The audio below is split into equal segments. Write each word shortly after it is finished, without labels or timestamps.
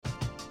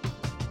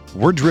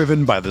We're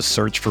driven by the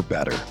search for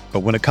better. But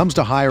when it comes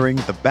to hiring,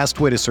 the best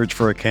way to search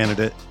for a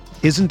candidate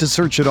isn't to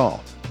search at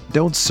all.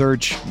 Don't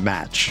search,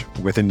 match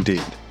with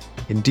Indeed.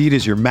 Indeed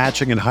is your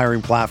matching and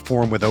hiring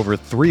platform with over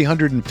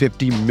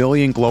 350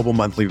 million global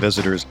monthly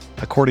visitors,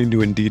 according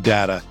to Indeed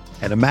data,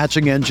 and a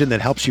matching engine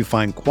that helps you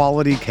find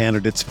quality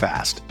candidates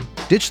fast.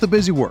 Ditch the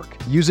busy work.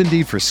 Use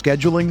Indeed for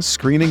scheduling,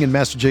 screening, and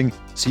messaging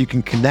so you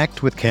can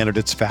connect with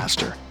candidates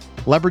faster.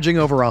 Leveraging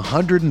over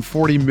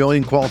 140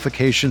 million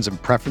qualifications and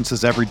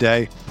preferences every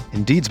day,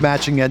 Indeed's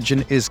matching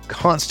engine is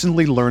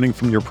constantly learning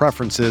from your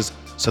preferences,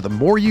 so the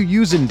more you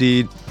use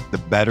Indeed, the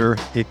better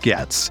it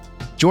gets.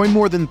 Join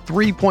more than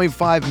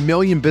 3.5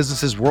 million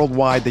businesses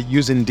worldwide that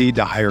use Indeed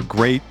to hire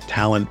great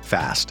talent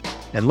fast.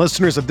 And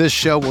listeners of this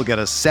show will get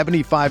a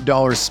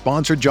 $75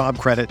 sponsored job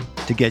credit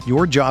to get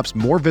your jobs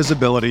more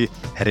visibility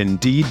at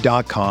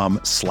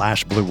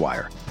Indeed.com/Blue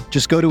Wire.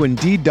 Just go to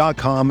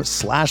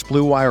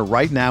Indeed.com/Blue Wire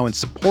right now and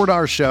support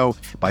our show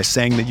by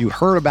saying that you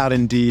heard about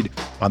Indeed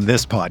on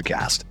this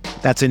podcast.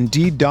 That's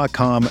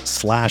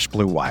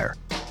Indeed.com/Blue Wire.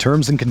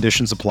 Terms and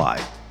conditions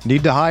apply.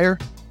 Need to hire?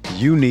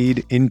 You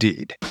need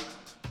Indeed.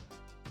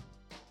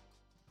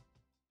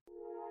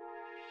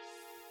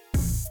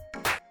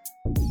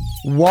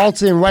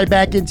 Waltzing right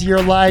back into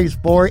your lives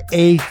for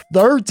a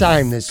third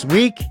time this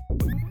week.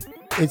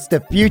 It's the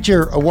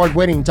Future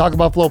Award-winning Talk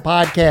About Flow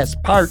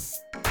podcast, part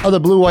of the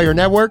Blue Wire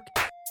Network.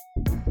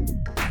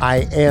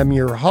 I am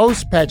your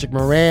host, Patrick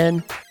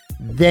Moran.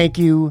 Thank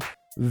you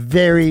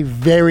very,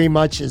 very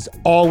much, as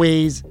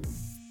always,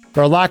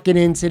 for locking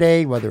in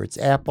today, whether it's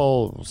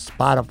Apple,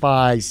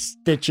 Spotify,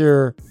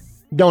 Stitcher,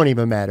 don't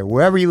even matter.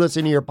 Wherever you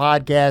listen to your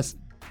podcast,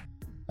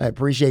 I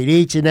appreciate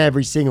each and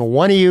every single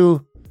one of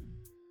you.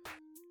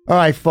 All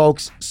right,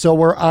 folks, so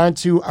we're on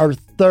to our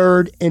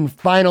third and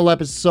final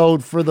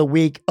episode for the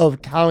week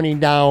of counting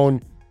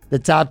down the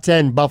top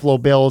 10 Buffalo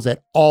Bills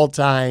at all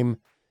time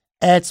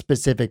at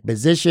specific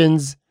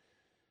positions.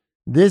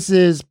 This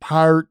is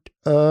part,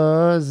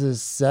 is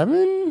this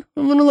 7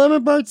 of an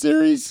 11-part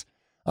series?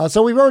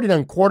 So we've already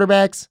done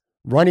quarterbacks,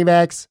 running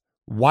backs,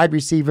 wide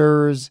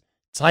receivers,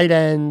 tight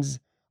ends,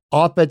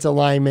 offensive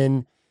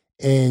linemen,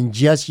 and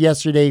just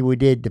yesterday we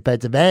did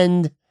defensive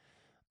end.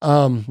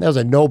 That was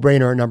a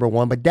no-brainer at number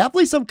 1, but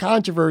definitely some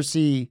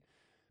controversy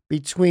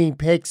between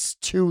picks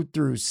 2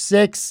 through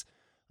 6.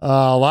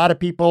 A lot of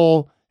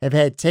people have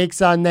had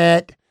takes on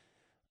that.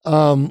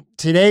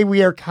 Today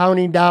we are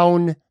counting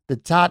down the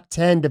top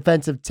 10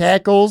 defensive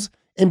tackles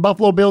in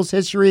Buffalo Bills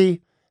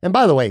history. And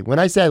by the way, when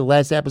I said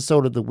last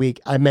episode of the week,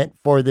 I meant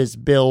for this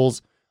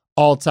Bills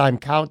all-time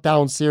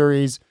countdown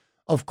series.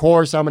 Of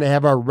course, I'm going to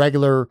have our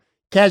regular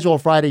Casual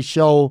Friday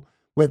show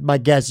with my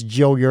guest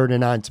Joe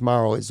Yerdon on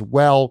tomorrow as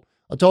well.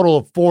 A total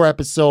of 4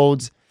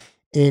 episodes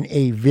in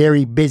a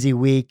very busy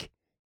week,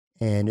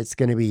 and it's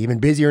going to be even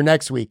busier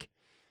next week.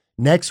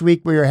 Next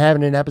week, we are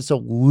having an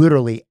episode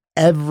literally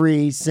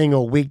every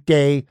single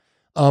weekday.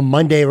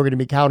 Monday, we're going to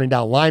be counting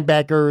down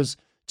linebackers,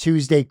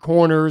 Tuesday,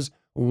 corners,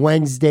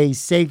 Wednesday,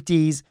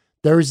 safeties.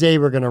 Thursday,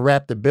 we're going to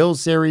wrap the Bills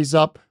series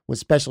up with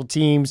special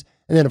teams.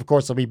 And then, of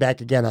course, I'll be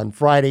back again on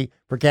Friday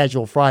for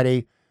Casual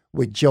Friday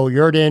with Joe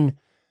Yerdon.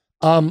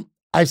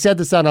 I've said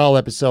this on all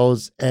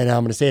episodes, and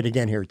I'm going to say it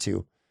again here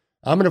too.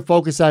 I'm going to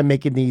focus on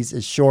making these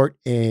as short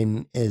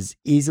and as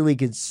easily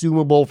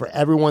consumable for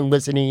everyone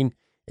listening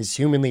as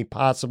humanly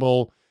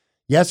possible.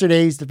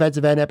 Yesterday's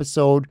defensive end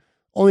episode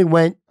only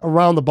went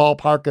around the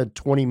ballpark of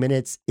 20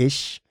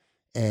 minutes-ish.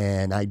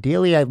 And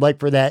ideally, I'd like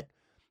for that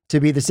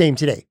to be the same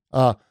today.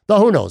 Though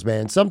who knows,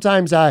 man.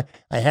 Sometimes I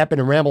happen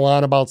to ramble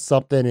on about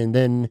something and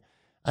then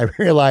I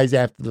realize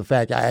after the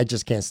fact I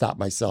just can't stop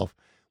myself.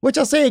 Which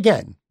I'll say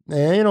again.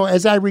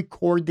 As I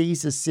record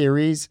these as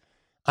series,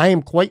 I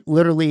am quite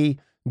literally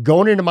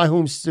going into my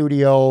home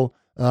studio.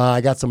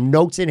 I got some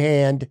notes in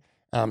hand.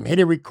 I'm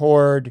hitting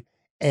record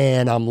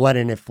and I'm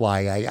letting it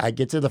fly. I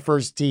get to the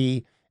first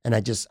tee and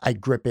I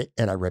grip it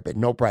and I rip it.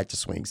 No practice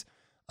swings.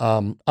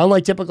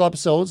 Unlike typical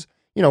episodes,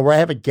 where I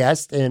have a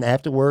guest and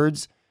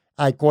afterwards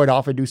I quite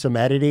often do some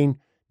editing.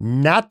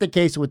 Not the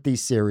case with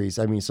these series.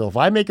 So if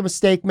I make a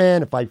mistake,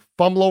 man, if I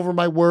fumble over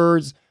my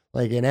words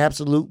like an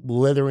absolute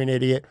blithering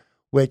idiot,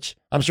 which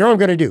I'm sure I'm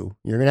going to do,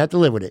 you're going to have to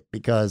live with it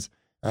because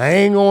I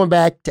ain't going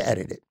back to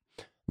edit it.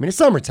 It's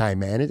summertime,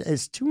 man.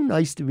 It's too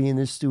nice to be in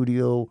this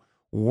studio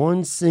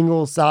one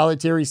single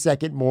solitary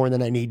second more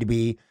than I need to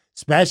be,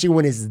 especially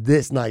when it's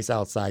this nice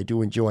outside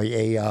to enjoy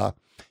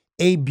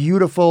a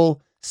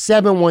beautiful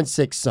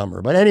 716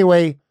 summer. But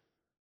anyway,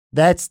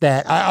 that's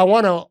that. I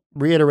want to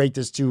reiterate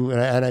this too,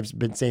 and I've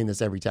been saying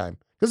this every time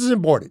because it's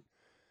important.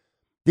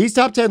 These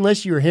top 10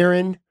 lists you're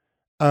hearing,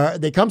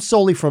 they come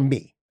solely from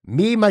me.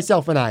 Me,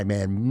 myself, and I,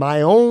 man.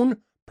 My own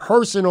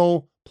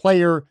personal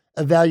player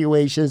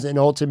evaluations and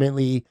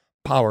ultimately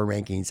power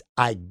rankings.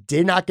 I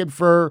did not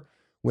confer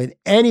with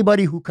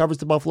anybody who covers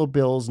the Buffalo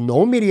Bills,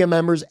 no media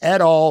members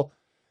at all.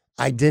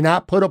 I did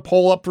not put a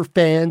poll up for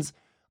fans,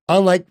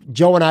 unlike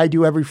Joe and I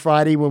do every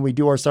Friday when we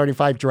do our starting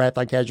 5 draft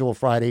on Casual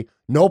Friday.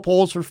 No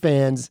polls for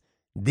fans.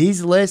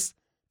 These lists,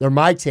 they're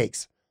my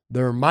takes.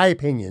 They're my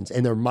opinions,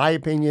 and they're my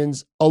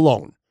opinions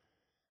alone.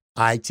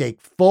 I take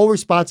full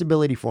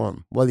responsibility for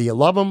them, whether you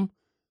love them,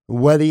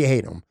 whether you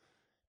hate them.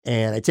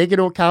 And I take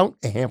into account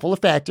a handful of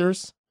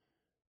factors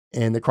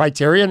and the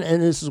criterion,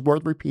 and this is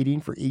worth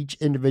repeating for each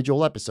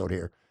individual episode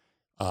here.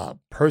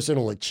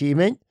 Personal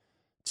achievement,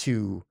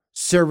 to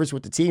service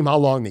with the team, how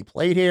long they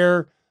played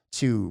here,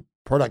 to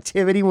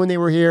productivity when they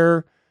were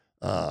here,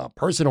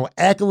 personal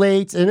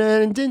accolades,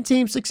 and then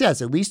team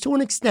success, at least to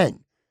an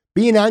extent.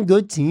 Being on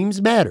good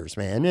teams matters,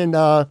 man.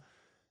 And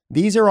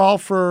these are all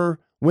for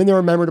when they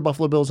remember the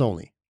Buffalo Bills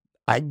only.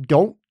 I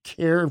don't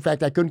care. In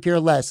fact, I couldn't care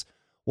less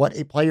what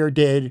a player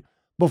did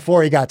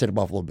before he got to the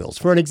Buffalo Bills.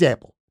 For an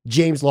example,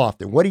 James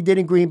Lofton, what he did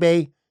in Green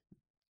Bay,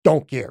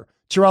 don't care.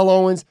 Terrell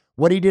Owens,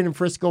 what he did in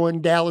Frisco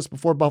and Dallas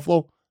before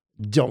Buffalo,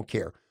 don't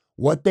care.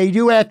 What they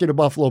do after the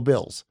Buffalo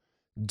Bills,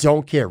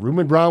 don't care.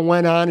 Reuben Brown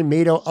went on and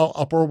made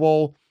a Pro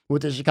Bowl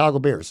with the Chicago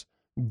Bears.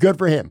 Good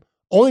for him.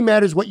 Only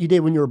matters what you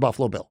did when you were a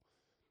Buffalo Bill.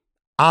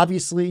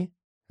 Obviously,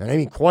 and I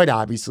mean quite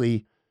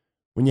obviously,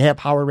 when you have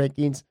power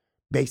rankings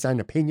based on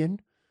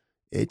opinion,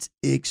 it's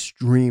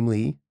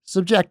extremely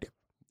subjective.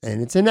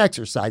 And it's an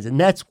exercise. And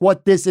that's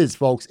what this is,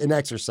 folks, an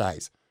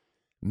exercise.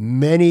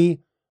 Many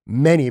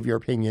of your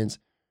opinions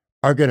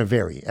are going to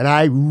vary. And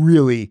I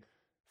really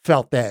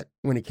felt that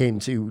when it came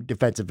to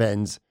defensive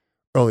ends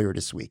earlier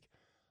this week.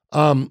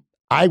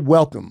 I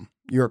welcome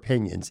your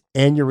opinions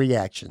and your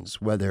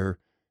reactions, whether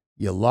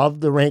you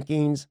love the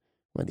rankings,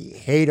 whether you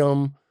hate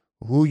them,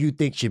 who you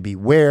think should be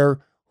where,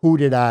 who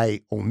did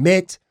I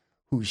omit,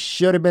 who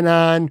should have been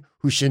on,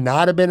 who should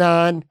not have been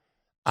on.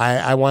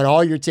 I want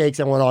all your takes.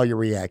 I want all your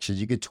reactions.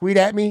 You could tweet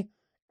at me,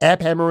 at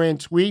Pat Moran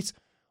Tweets,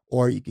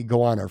 or you could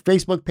go on our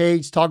Facebook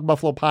page, Talk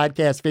Buffalo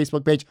Podcast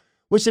Facebook page,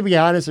 which, to be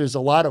honest, there's a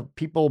lot of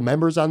people,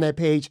 members on that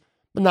page,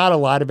 but not a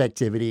lot of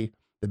activity.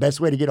 The best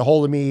way to get a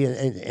hold of me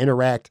and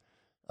interact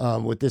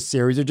with this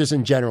series, or just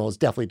in general, is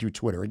definitely through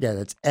Twitter. Again,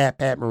 it's at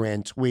Pat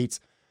Moran Tweets.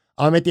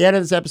 At the end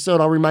of this episode,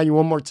 I'll remind you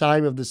one more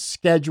time of the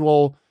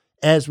schedule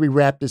as we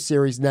wrap this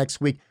series next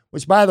week,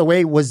 which, by the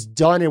way, was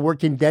done, and we're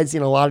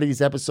condensing a lot of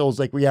these episodes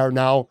like we are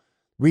now.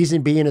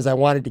 Reason being is I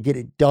wanted to get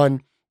it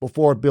done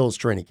before Bills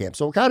training camp.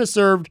 So it kind of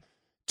served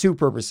two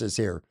purposes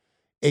here.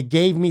 It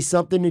gave me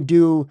something to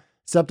do,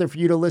 something for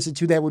you to listen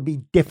to that would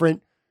be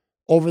different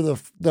over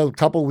the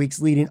couple weeks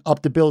leading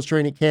up to Bills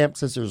training camp.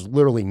 Since there's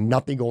literally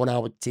nothing going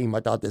on with the team,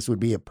 I thought this would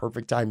be a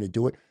perfect time to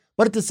do it.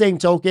 But at the same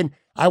token,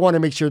 I want to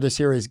make sure this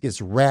series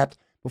gets wrapped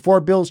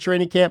before Bills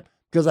training camp,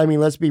 because, I mean,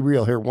 let's be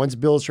real here. Once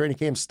Bills training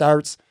camp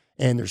starts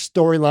and there's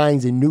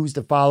storylines and news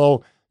to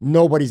follow,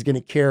 nobody's going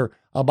to care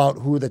about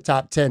who the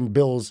top 10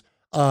 Bills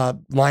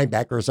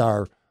linebackers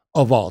are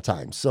of all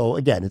time. So,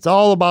 again, it's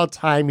all about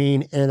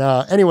timing. And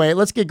anyway,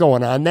 let's get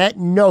going. On that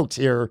note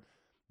here,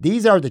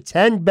 these are the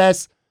 10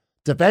 best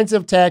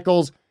defensive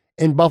tackles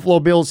in Buffalo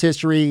Bills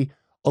history,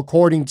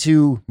 according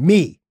to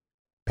me,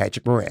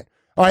 Patrick Moran.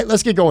 All right,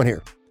 let's get going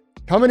here.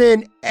 Coming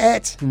in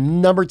at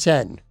number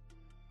 10,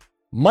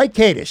 Mike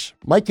Kadish.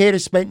 Mike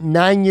Kadish spent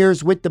 9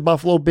 years with the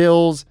Buffalo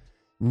Bills,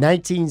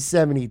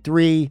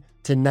 1973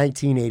 to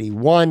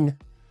 1981.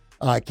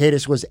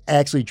 Kadish was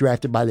actually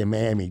drafted by the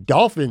Miami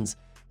Dolphins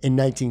in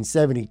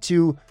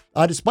 1972.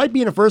 Despite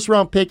being a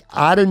first-round pick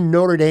out of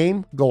Notre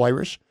Dame, go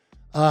Irish,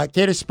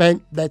 Kadish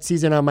spent that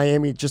season on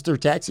Miami, just their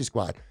taxi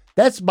squad.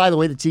 That's, by the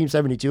way, the Team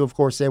 72. Of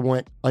course, they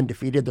went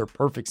undefeated, their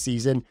perfect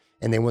season,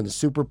 and they won the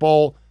Super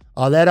Bowl.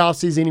 That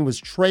offseason, he was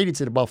traded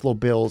to the Buffalo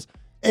Bills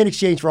in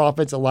exchange for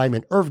offensive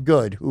lineman Irv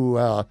Goode, who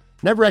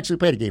never actually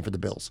played a game for the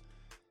Bills.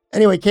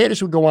 Anyway,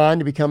 Kadish would go on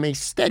to become a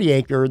steady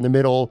anchor in the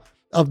middle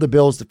of the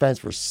Bills' defense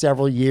for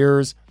several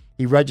years.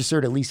 He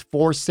registered at least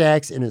 4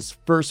 sacks in his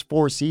first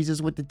 4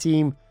 seasons with the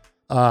team,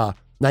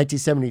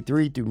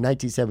 1973 through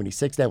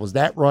 1976. That was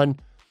that run.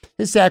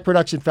 His sack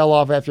production fell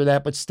off after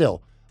that, but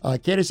still,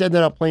 Kadish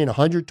ended up playing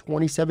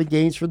 127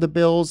 games for the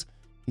Bills.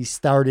 He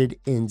started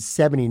in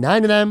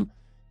 79 of them,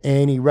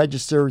 and he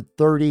registered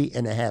 30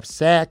 and a half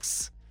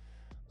sacks.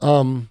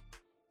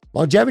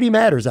 Longevity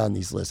matters on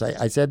these lists.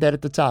 I said that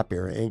at the top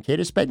here. And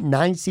Kadish spent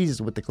 9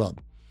 seasons with the club.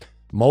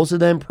 Most of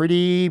them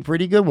pretty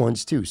good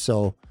ones too.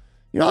 So,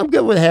 I'm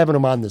good with having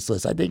him on this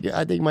list. I think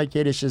Mike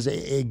Kadish is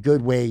a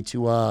good way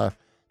to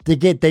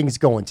get things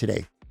going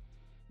today.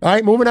 All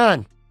right, moving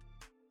on.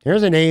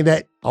 Here's a name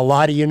that a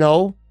lot of you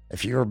know.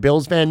 If you're a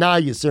Bills fan now,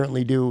 you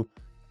certainly do.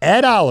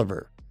 Ed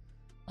Oliver.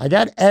 I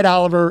got Ed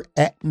Oliver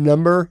at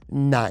number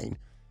 9.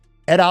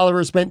 Ed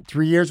Oliver spent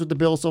 3 years with the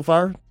Bills so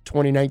far,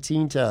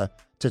 2019 to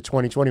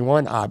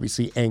 2021,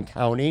 obviously, and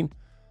counting.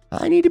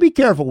 I need to be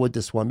careful with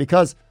this one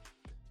because,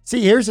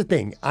 see, here's the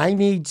thing. I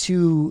need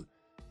to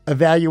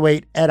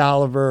evaluate Ed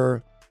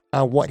Oliver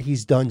on what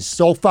he's done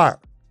so far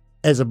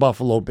as a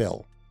Buffalo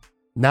Bill,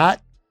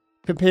 not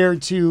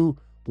compared to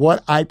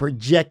what I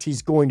project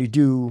he's going to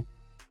do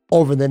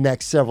over the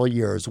next several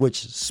years,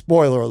 which,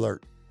 spoiler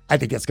alert, I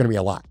think that's going to be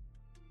a lot.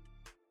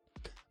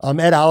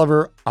 Ed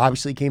Oliver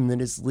obviously came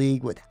into this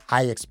league with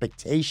high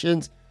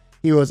expectations.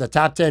 He was a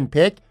top 10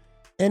 pick,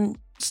 and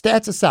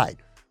stats aside,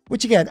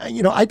 which again,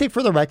 I think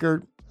for the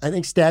record, I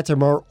think stats are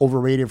more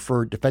overrated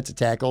for defensive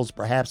tackles,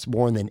 perhaps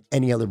more than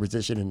any other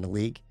position in the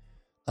league.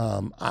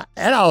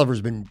 Ed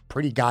Oliver's been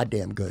pretty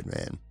goddamn good,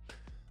 man.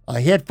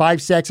 He had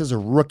 5 sacks as a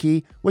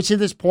rookie, which at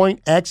this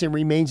point actually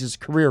remains his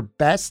career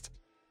best.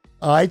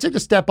 He took a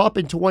step up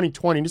in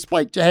 2020,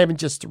 despite having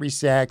just 3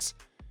 sacks.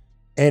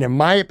 And in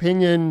my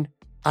opinion,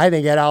 I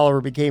think Ed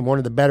Oliver became one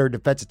of the better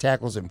defensive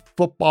tackles in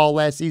football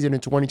last season in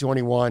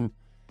 2021.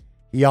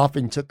 He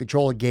often took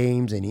control of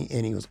games, and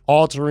he was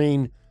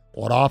altering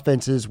what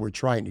offenses were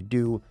trying to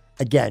do.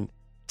 Again,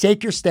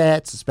 take your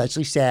stats,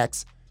 especially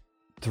sacks,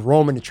 throw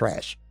them in the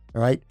trash,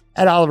 all right?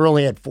 Ed Oliver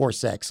only had 4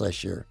 sacks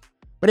last year,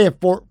 but he had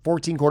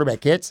 14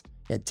 quarterback hits.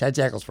 He had 10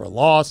 tackles for a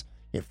loss.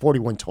 He had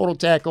 41 total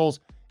tackles,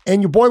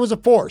 and your boy was a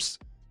force.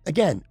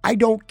 Again, I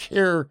don't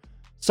care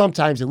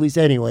sometimes, at least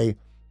anyway,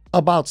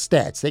 about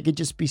stats. They could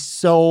just be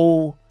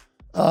so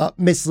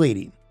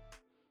misleading.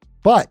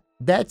 But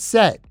that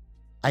said,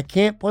 I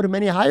can't put him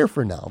any higher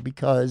for now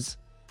because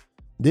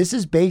this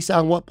is based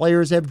on what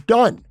players have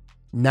done,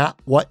 not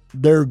what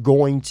they're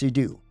going to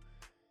do.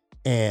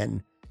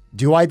 And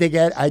do I think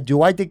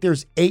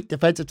there's 8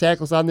 defensive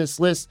tackles on this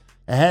list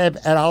ahead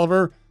of Ed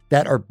Oliver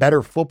that are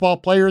better football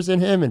players than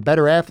him and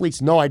better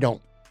athletes? No, I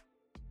don't.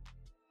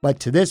 But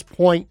to this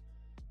point,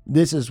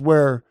 this is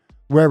where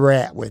we're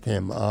at with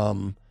him.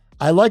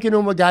 I liken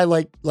him a guy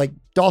like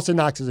Dawson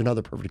Knox is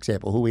another perfect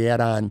example, who we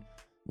had on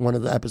one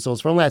of the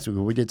episodes from last week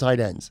where we did tight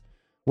ends,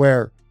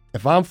 where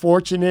if I'm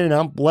fortunate and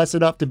I'm blessed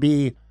enough to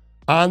be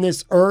on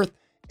this earth,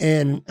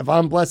 and if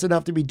I'm blessed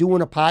enough to be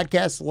doing a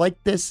podcast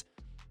like this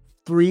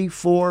 3,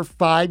 4,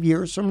 5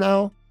 years from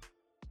now,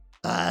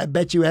 I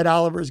bet you Ed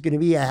Oliver is going to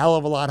be a hell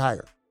of a lot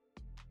higher.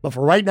 But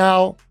for right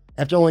now,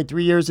 after only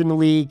 3 years in the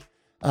league,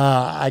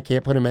 I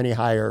can't put him any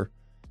higher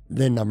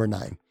than number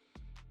 9.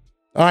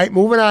 All right,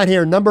 moving on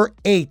here. Number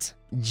 8,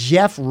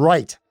 Jeff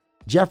Wright.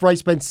 Jeff Wright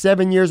spent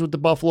 7 years with the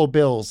Buffalo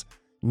Bills,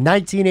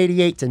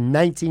 1988 to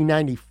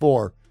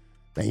 1994.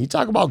 Man, you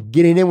talk about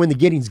getting in when the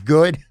getting's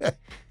good.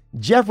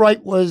 Jeff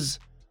Wright was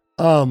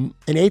an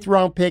 8th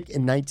round pick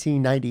in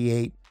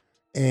 1998,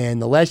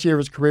 and the last year of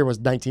his career was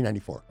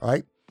 1994. All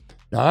right.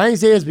 Now, I ain't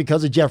saying it's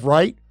because of Jeff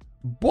Wright,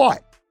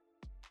 but,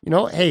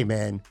 hey,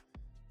 man,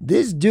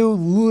 this dude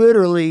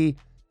literally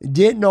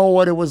didn't know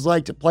what it was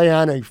like to play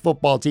on a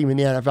football team in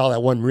the NFL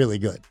that wasn't really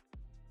good.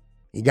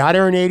 He got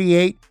here in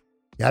 88,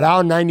 got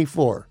out in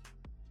 94.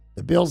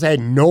 The Bills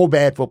had no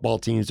bad football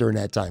teams during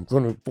that time,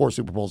 including 4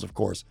 Super Bowls, of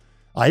course.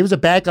 He was a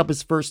backup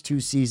his first 2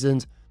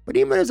 seasons, but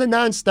even as a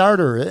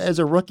non-starter, as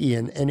a rookie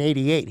in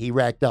 88, he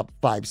racked up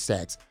 5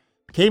 sacks.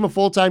 Became a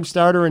full-time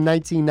starter in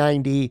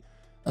 1990.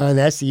 And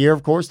that's the year,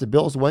 of course, the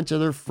Bills went to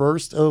their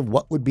first of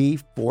what would be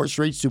 4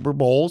 straight Super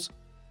Bowls.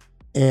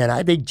 And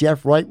I think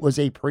Jeff Wright was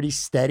a pretty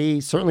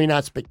steady, certainly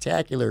not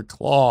spectacular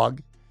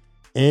clog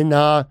in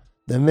the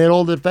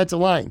middle of the defensive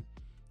line.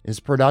 His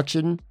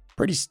production,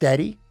 pretty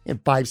steady. He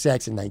had 5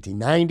 sacks in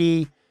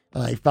 1990.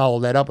 He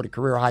followed that up with a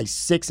career-high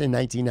 6 in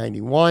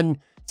 1991.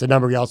 It's a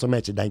number he also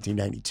mentioned,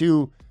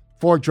 1992.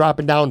 Before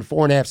dropping down to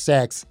 4.5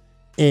 sacks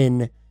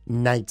in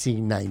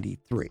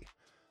 1993.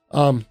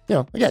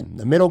 Again,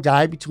 the middle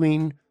guy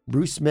between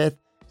Bruce Smith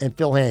and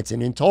Phil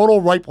Hansen. In total,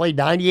 Wright played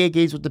 98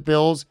 games with the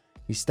Bills.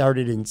 He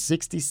started in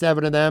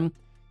 67 of them,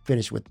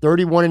 finished with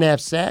 31.5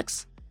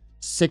 sacks,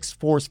 6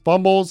 forced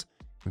fumbles,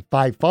 and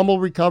 5 fumble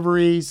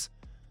recoveries.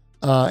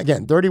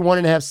 Again,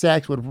 31.5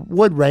 sacks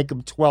would rank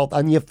him 12th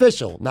on the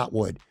official, not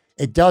would.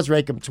 It does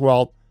rank him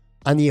 12th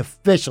on the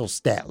official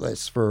stat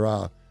list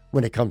for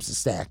when it comes to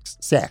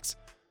sacks.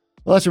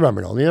 Well, let's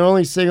remember, though, the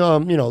only single,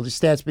 the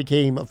stats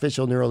became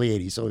official in the early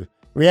 80s, so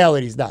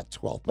reality is not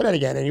 12th. But then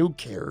again, who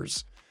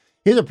cares?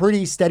 He's a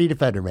pretty steady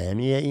defender, man.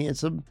 He had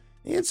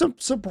some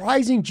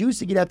surprising juice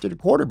to get after the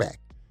quarterback.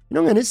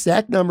 And his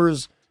sack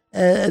numbers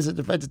as a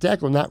defensive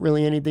tackle are not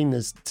really anything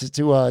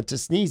to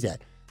sneeze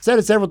at. Said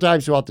it several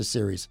times throughout the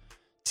series.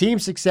 Team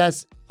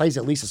success plays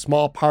at least a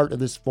small part of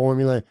this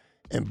formula,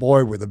 and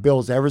boy, were the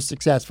Bills ever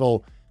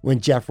successful when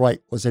Jeff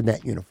Wright was in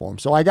that uniform.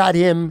 So I got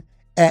him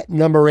at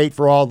number 8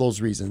 for all those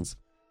reasons.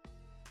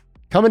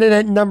 Coming in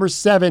at number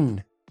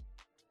 7,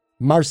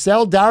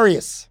 Marcell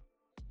Dareus.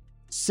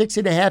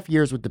 6.5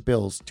 years with the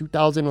Bills,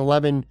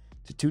 2011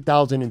 to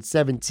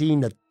 2017,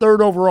 the 3rd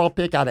overall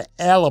pick out of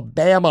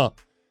Alabama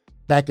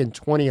back in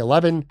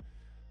 2011.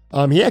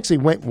 He actually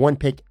went 1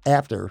 pick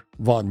after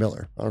Von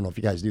Miller. I don't know if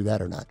you guys do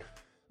that or not.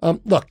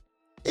 Look,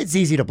 it's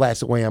easy to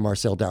blast away on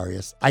Marcell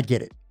Dareus. I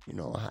get it.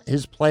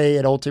 His play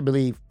had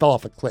ultimately fell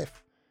off a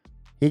cliff.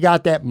 He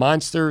got that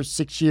monster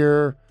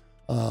 6-year,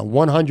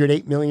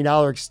 $108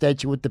 million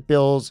extension with the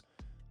Bills.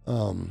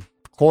 Of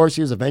course,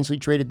 he was eventually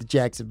traded to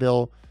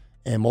Jacksonville,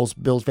 and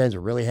most Bills fans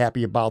are really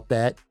happy about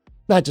that.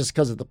 Not just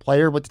because of the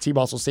player, but the team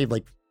also saved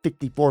like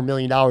 $54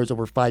 million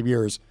over 5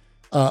 years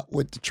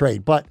with the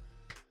trade. But,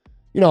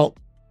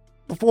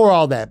 before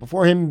all that,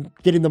 before him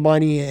getting the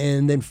money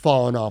and then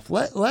falling off,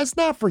 let's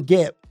not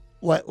forget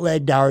what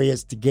led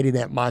Dareus to getting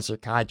that monster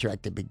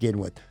contract to begin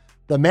with.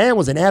 The man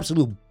was an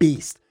absolute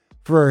beast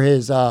for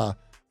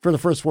the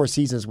first 4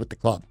 seasons with the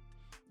club.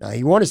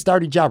 He won his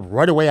starting job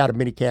right away out of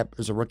minicamp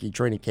as a rookie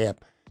training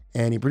camp,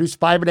 and he produced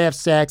 5.5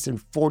 sacks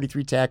and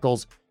 43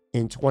 tackles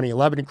in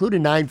 2011,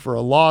 including 9 for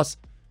a loss.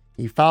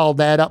 He followed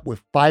that up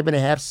with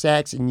 5.5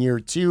 sacks in year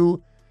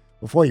 2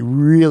 before he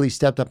really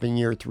stepped up in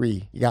year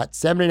 3. He got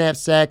 7.5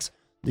 sacks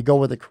to go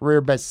with a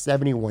career best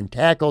 71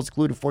 tackles,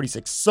 including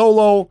 46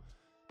 solo.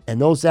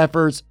 And those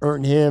efforts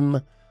earned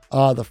him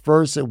the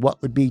first of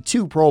what would be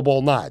 2 Pro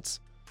Bowl nods.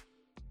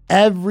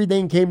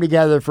 Everything came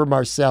together for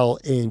Marcel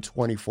in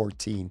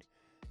 2014.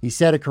 He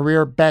set a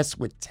career best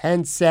with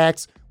 10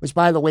 sacks, which,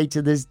 by the way,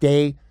 to this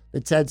day, the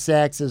 10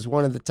 sacks is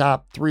one of the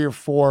top 3 or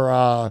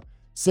 4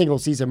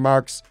 single-season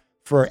marks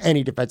for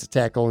any defensive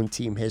tackle in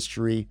team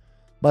history.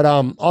 But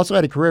also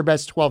had a career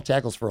best 12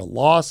 tackles for a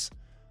loss.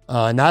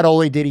 Not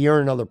only did he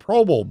earn another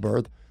Pro Bowl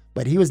berth,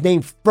 but he was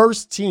named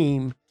first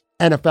team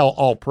NFL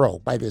All-Pro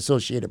by the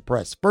Associated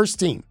Press. First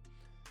team.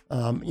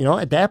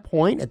 At that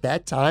point, at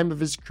that time of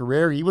his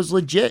career, he was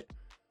legit.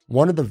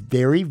 One of the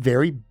very,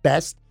 very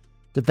best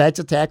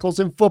defensive tackles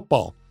in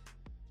football.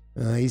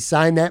 He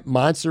signed that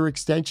monster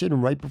extension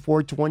right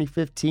before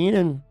 2015.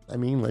 And,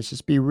 let's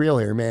just be real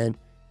here, man.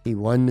 He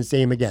won the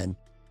same again.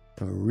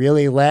 A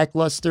really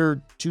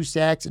lackluster 2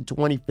 sacks in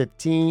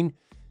 2015.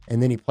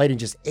 And then he played in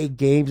just 8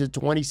 games in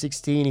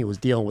 2016. He was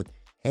dealing with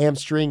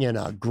hamstring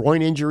and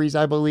groin injuries,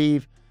 I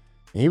believe.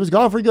 And he was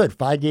gone for good.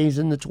 5 games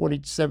into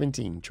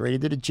 2017.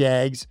 Traded to the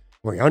Jags,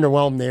 where he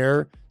underwhelmed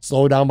there.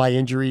 Slowed down by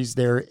injuries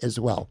there as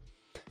well.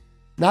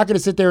 Not going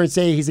to sit there and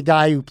say he's a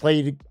guy who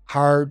played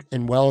hard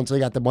and well until he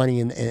got the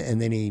money and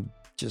then he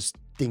just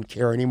didn't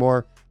care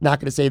anymore. Not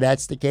going to say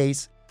that's the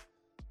case.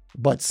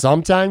 But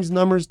sometimes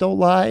numbers don't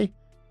lie.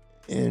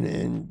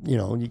 And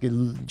you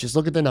can just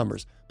look at the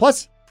numbers.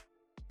 Plus,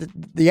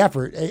 the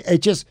effort,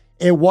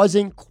 it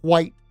wasn't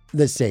quite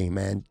the same,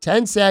 man.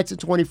 10 sacks in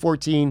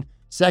 2014,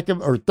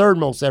 second or third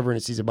most ever in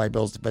a season by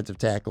Bills defensive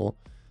tackle.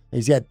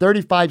 He's got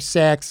 35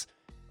 sacks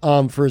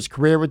for his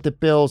career with the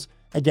Bills.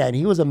 Again,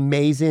 he was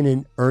amazing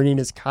in earning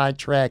his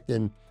contract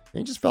and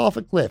he just fell off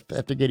a cliff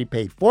after getting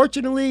paid.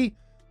 Fortunately,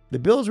 the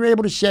Bills were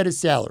able to shed his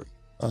salary.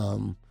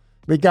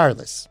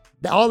 Regardless,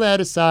 all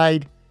that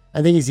aside,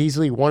 I think he's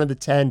easily one of the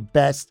 10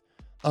 best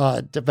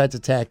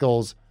defensive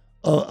tackles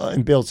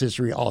in Bills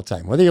history all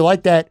time, whether you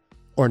like that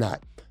or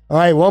not. All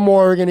right, one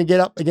more. We're going to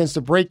get up against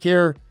the break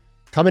here.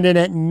 Coming in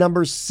at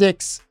number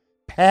 6,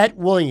 Pat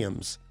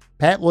Williams.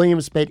 Pat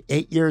Williams spent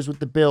 8 years with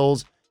the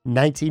Bills,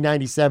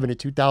 1997 to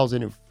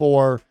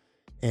 2004.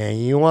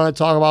 And you want to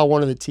talk about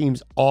one of the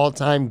team's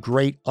all-time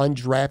great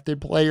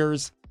undrafted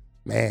players?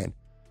 Man,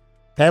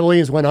 Pat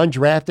Williams went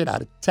undrafted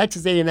out of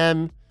Texas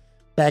A&M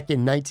back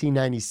in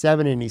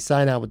 1997, and he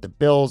signed out with the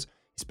Bills.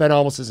 He spent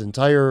almost his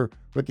entire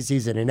rookie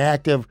season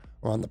inactive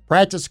or on the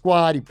practice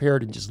squad. He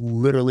appeared in just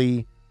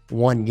literally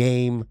 1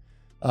 game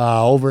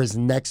over his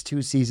next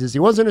 2 seasons. He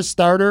wasn't a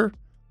starter,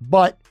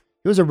 but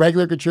he was a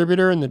regular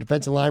contributor in the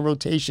defensive line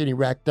rotation. He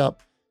racked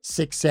up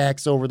 6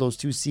 sacks over those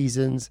 2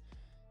 seasons,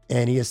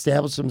 and he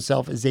established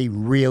himself as a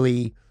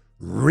really,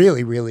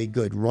 really, really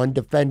good run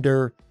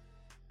defender.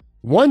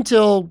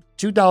 Until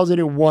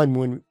 2001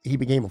 when he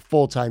became a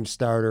full-time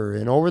starter.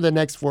 And over the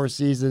next 4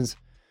 seasons,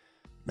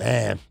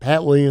 man,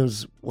 Pat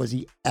Williams, was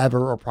he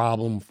ever a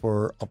problem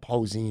for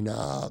opposing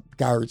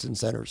guards and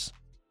centers?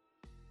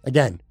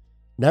 Again,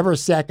 never a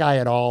sack guy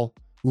at all.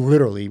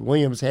 Literally,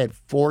 Williams had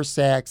 4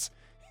 sacks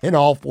in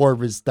all 4 of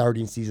his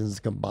starting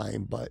seasons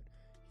combined, but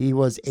he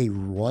was a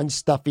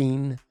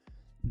run-stuffing,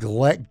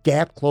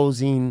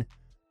 gap-closing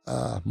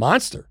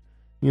monster.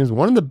 He was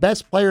one of the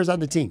best players on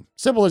the team.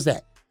 Simple as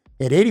that.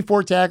 He had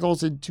 84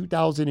 tackles in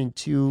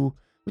 2002,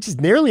 which is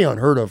nearly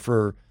unheard of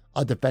for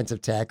a defensive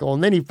tackle.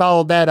 And then he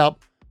followed that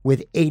up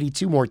with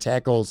 82 more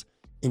tackles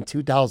in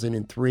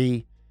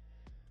 2003.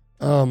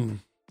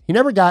 He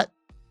never got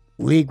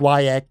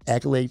league-wide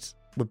accolades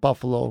with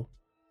Buffalo,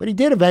 but he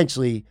did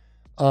eventually.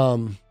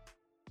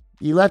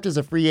 He left as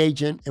a free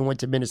agent and went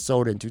to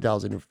Minnesota in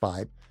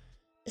 2005.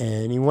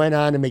 And he went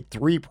on to make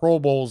 3 Pro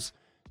Bowls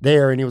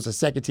there, and he was a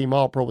second-team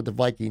All-Pro with the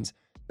Vikings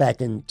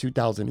back in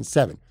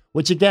 2007,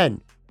 which,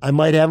 again, I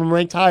might have him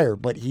ranked higher,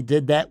 but he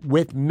did that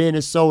with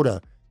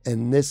Minnesota,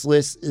 and this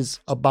list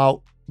is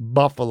about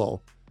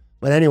Buffalo.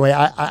 But anyway,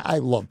 I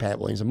love Pat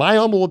Williams. In my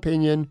humble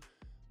opinion,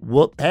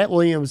 Pat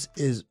Williams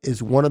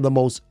is one of the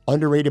most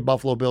underrated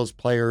Buffalo Bills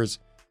players,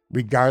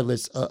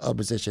 regardless of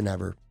position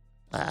ever.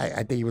 I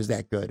think he was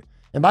that good.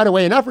 And by the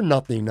way, not for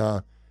nothing,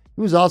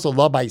 he was also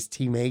loved by his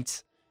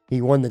teammates.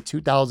 He won the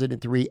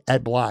 2003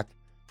 Ed Block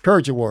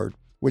Courage Award,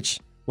 which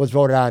was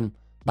voted on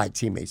by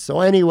teammates. So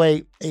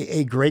anyway,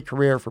 a great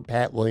career for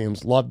Pat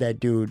Williams. Love that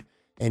dude.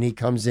 And he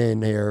comes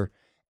in here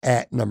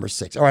at number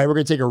 6. All right, we're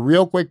going to take a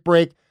real quick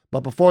break. But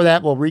before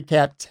that, we'll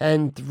recap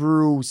 10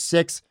 through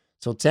 6.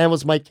 So 10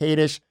 was Mike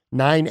Kadish,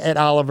 9 Ed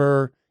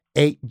Oliver,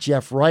 8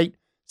 Jeff Wright,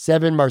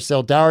 7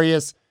 Marcel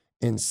Darius,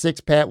 and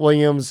 6 Pat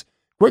Williams.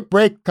 Quick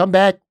break, come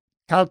back,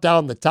 count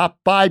down the top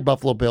 5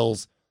 Buffalo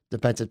Bills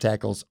defensive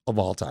tackles of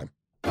all time.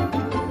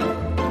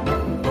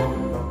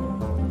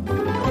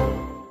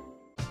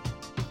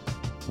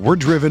 We're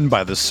driven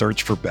by the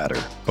search for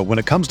better. But when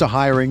it comes to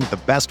hiring, the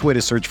best way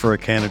to search for a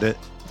candidate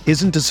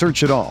isn't to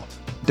search at all.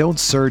 Don't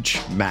search,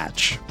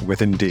 match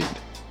with Indeed.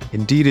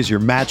 Indeed is your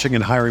matching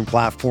and hiring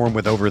platform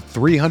with over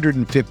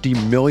 350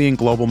 million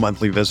global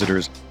monthly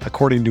visitors,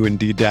 according to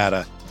Indeed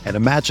data, and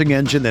a matching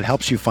engine that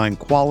helps you find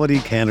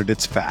quality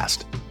candidates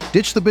fast.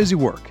 Ditch the busy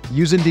work.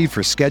 Use Indeed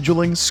for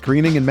scheduling,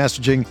 screening, and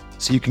messaging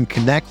so you can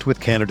connect with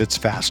candidates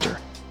faster.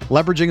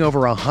 Leveraging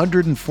over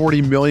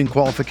 140 million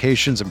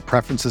qualifications and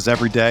preferences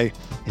every day,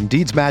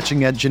 Indeed's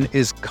matching engine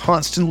is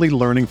constantly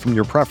learning from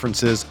your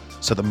preferences,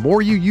 so the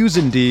more you use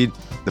Indeed,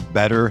 the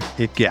better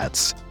it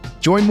gets.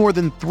 Join more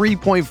than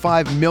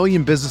 3.5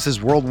 million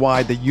businesses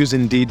worldwide that use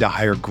Indeed to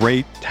hire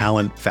great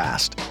talent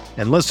fast.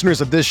 And listeners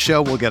of this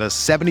show will get a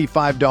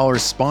 $75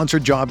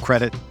 sponsored job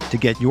credit to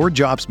get your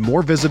jobs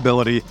more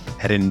visibility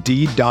at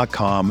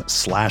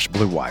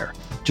Indeed.com/Blue Wire.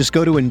 Just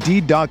go to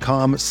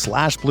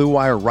Indeed.com/Blue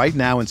Wire right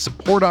now and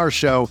support our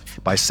show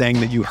by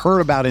saying that you heard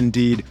about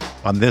Indeed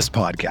on this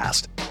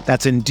podcast.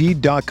 That's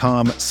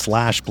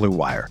Indeed.com/Blue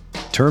Wire.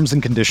 Terms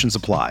and conditions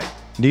apply.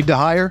 Need to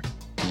hire?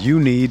 You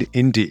need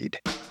Indeed.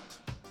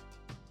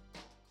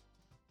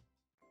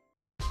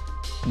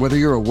 Whether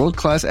you're a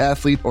world-class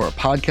athlete or a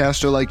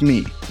podcaster like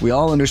me, we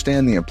all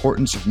understand the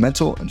importance of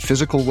mental and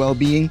physical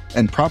well-being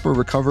and proper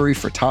recovery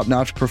for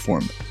top-notch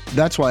performance.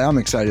 That's why I'm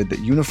excited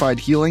that Unified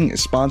Healing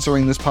is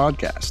sponsoring this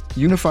podcast.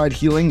 Unified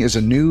Healing is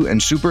a new and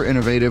super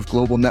innovative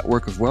global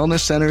network of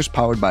wellness centers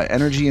powered by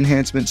Energy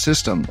Enhancement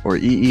System, or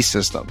EE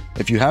System.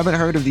 If you haven't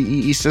heard of the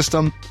EE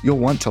System, you'll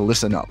want to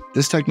listen up.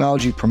 This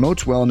technology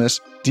promotes wellness,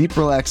 deep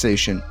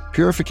relaxation,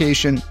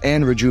 purification,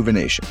 and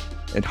rejuvenation.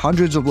 At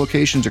hundreds of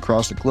locations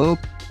across the globe,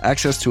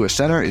 access to a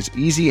center is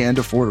easy and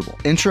affordable.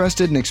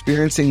 Interested in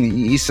experiencing the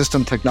EE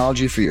System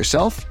technology for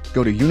yourself?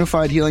 Go to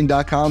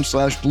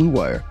unifiedhealing.com/Blue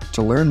Wire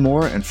to learn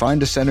more and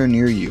find a center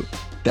near you.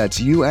 That's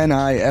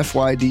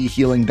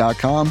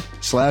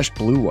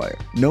UNIFYDhealing.com/Blue Wire.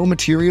 No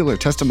material or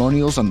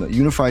testimonials on the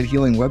Unified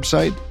Healing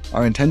website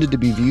are intended to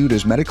be viewed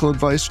as medical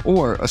advice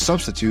or a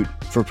substitute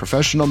for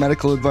professional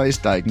medical advice,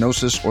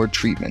 diagnosis, or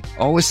treatment.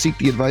 Always seek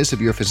the advice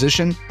of your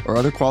physician or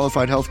other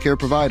qualified healthcare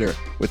provider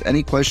with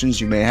any questions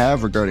you may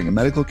have regarding a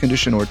medical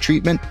condition or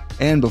treatment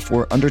and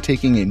before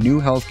undertaking a new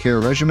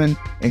healthcare regimen,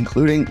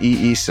 including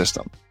EE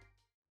System.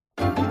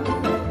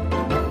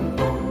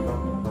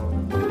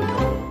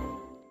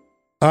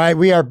 All right,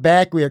 we are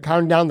back. We are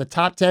counting down the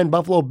top 10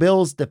 Buffalo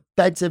Bills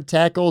defensive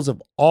tackles of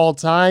all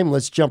time.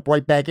 Let's jump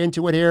right back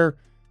into it here.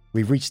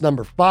 We've reached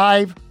number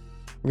 5.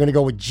 We're going to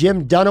go with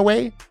Jim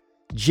Dunaway.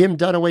 Jim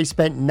Dunaway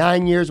spent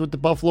 9 years with the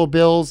Buffalo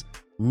Bills,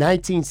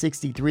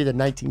 1963 to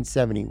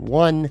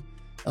 1971.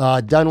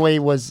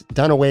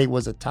 Dunaway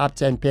was a top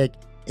 10 pick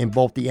in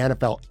both the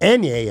NFL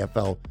and the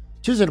AFL,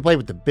 choosing to play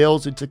with the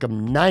Bills, who took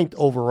him 9th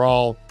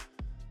overall.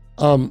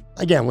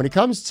 Again, when it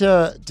comes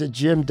to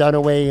Jim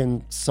Dunaway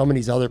and some of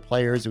these other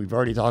players, we've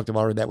already talked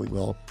about it, that we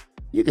will,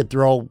 you could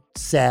throw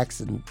sacks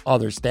and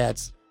other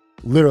stats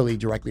literally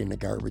directly in the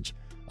garbage.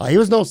 He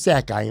was no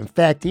sack guy. In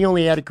fact, he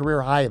only had a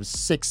career high of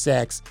 6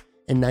 sacks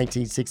in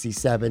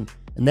 1967,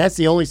 and that's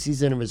the only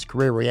season of his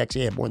career where he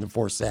actually had more than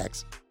 4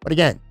 sacks. But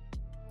again,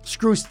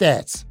 screw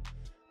stats.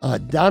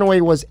 Dunaway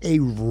was a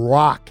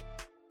rock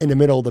in the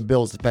middle of the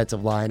Bills'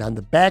 defensive line on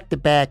the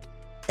back-to-back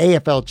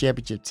AFL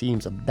championship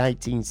teams of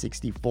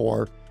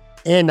 1964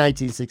 and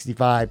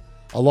 1965,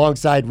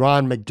 alongside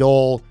Ron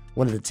McDowell,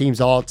 one of the team's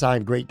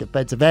all-time great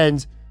defensive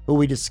ends, who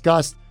we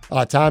discussed,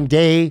 Tom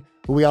Day,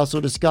 who we also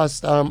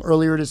discussed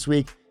earlier this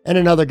week, and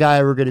another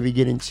guy we're going to be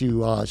getting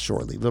to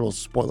shortly. Little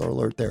spoiler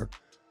alert there.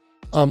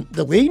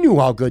 The league knew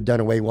how good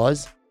Dunaway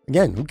was.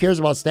 Again, who cares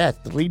about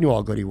stats? The league knew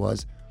how good he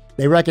was.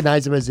 They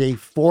recognized him as a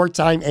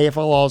 4-time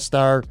AFL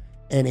All-Star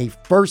and a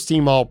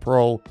first-team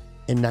All-Pro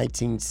in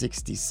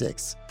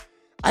 1966.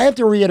 I have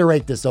to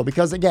reiterate this, though,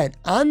 because, again,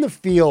 on the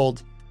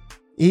field,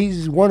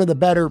 he's one of the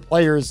better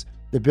players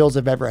the Bills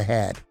have ever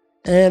had.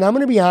 And I'm going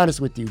to be honest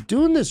with you,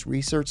 doing this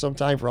research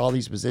sometime for all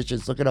these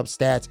positions, looking up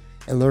stats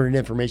and learning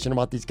information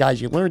about these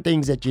guys, you learn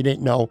things that you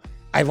didn't know.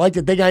 I like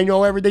to think I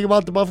know everything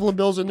about the Buffalo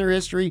Bills and their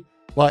history,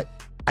 but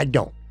I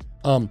don't.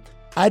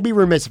 I'd be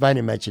remiss if I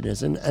didn't mention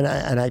this, and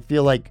I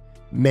feel like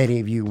many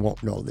of you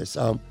won't know this.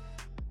 And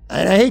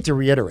I hate to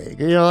reiterate,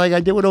 like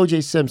I did with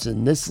O.J.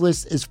 Simpson, this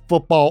list is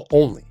football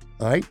only,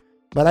 all right?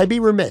 But I'd be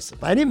remiss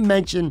if I didn't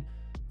mention,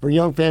 for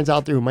young fans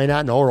out there who might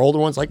not know, or older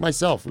ones like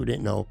myself who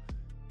didn't know,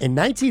 in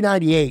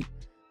 1998,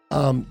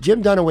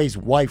 Jim Dunaway's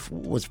wife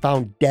was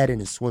found dead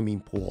in a swimming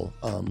pool.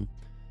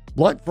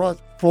 Blunt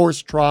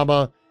force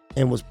trauma,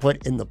 and was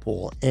put in the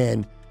pool.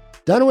 And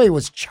Dunaway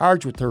was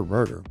charged with her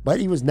murder, but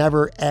he was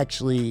never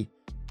actually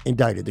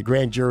indicted. The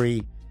grand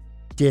jury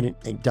didn't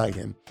indict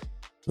him.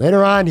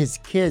 Later on, his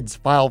kids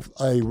filed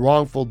a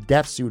wrongful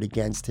death suit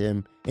against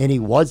him, and he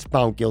was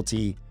found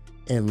guilty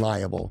and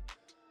liable.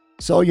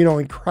 So,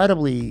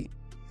 incredibly,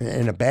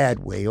 in a bad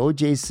way,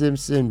 O.J.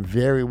 Simpson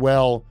very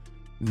well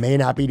may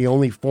not be the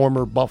only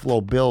former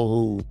Buffalo Bill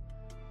who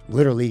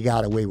literally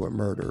got away with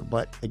murder.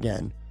 But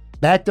again,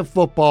 back to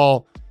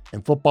football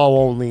and football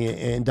only,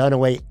 and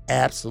Dunaway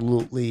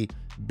absolutely,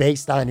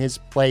 based on his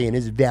play and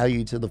his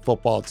value to the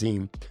football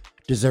team,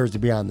 deserves to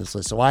be on this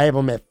list. So I have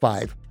him at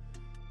 5.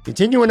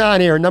 Continuing on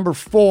here, number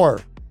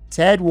 4,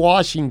 Ted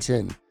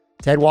Washington.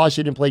 Ted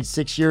Washington played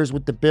 6 years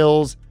with the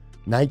Bills,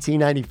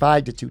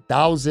 1995 to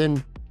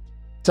 2000.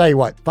 Tell you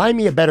what, find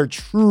me a better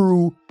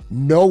true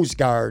nose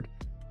guard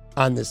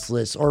on this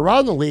list or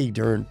around the league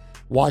during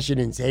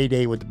Washington's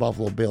heyday with the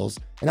Buffalo Bills,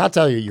 and I'll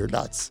tell you, you're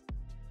nuts.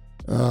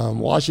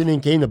 Washington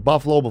came to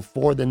Buffalo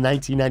before the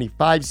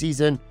 1995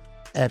 season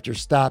after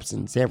stops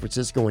in San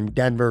Francisco and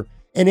Denver,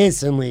 and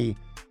instantly,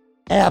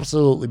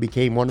 absolutely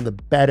became one of the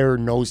better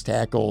nose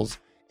tackles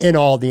in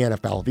all the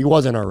NFL, if he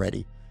wasn't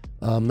already.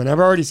 And I've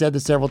already said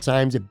this several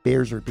times, it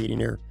bears repeating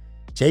here.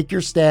 Take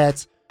your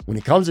stats. When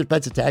it comes to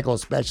defensive tackle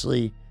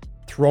especially,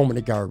 throw them in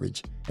the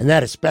garbage. And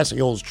that especially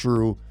holds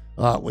true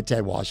with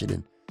Ted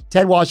Washington.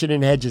 Ted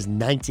Washington had just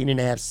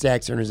 19.5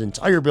 sacks in his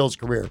entire Bills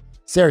career.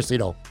 Seriously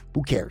though,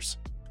 who cares?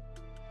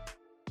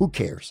 Who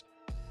cares?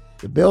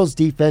 The Bills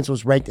defense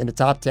was ranked in the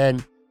top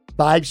 10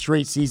 5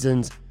 straight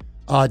seasons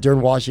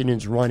during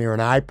Washington's run here.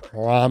 And I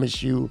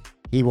promise you,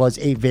 he was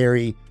a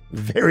very,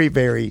 very,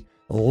 very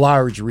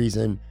large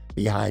reason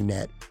behind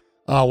that.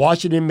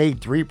 Washington made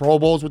 3 Pro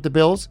Bowls with the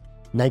Bills,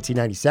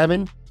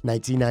 1997,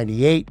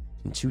 1998,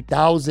 and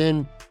 2000.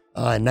 In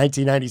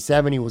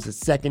 1997, he was a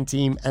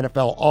second-team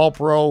NFL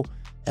All-Pro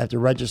after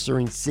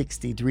registering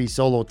 63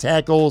 solo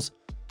tackles.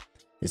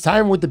 His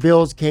time with the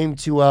Bills came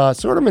to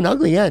sort of an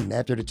ugly end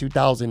after the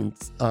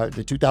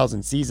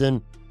 2000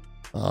 season.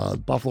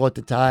 Buffalo at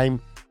the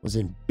time was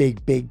in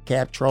big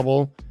cap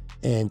trouble,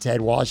 and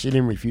Ted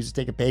Washington refused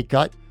to take a pay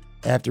cut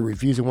after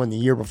refusing one the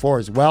year before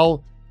as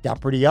well.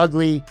 Got pretty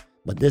ugly,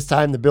 but this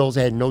time the Bills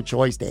had no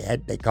choice.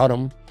 They cut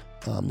him.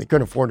 They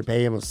couldn't afford to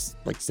pay him. It was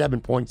like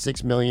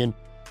 $7.6 million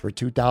for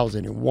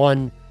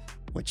 2001,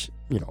 which,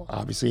 you know,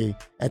 obviously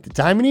at the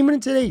time and even in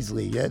today's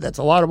league, that's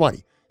a lot of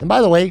money. And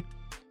by the way,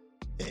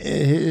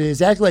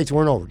 his accolades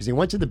weren't over because he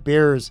went to the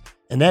Bears,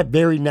 and that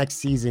very next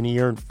season he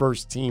earned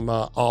first team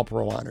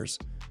All-Pro honors.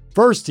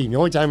 First team, the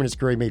only time in his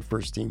career he made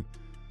first team.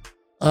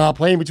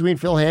 Playing between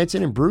Phil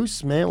Hansen and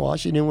Bruce, man,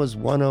 Washington was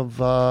one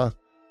of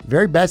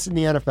very best in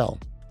the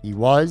NFL. He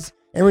was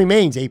and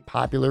remains a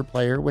popular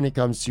player when it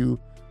comes to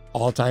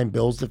all-time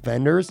Bills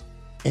defenders,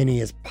 and he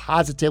is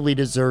positively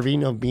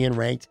deserving of being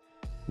ranked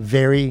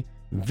very,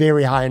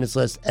 very high on this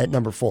list at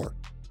number 4.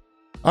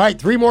 All right,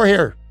 3 more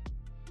here.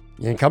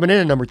 And coming in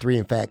at number 3,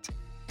 in fact,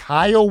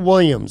 Kyle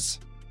Williams.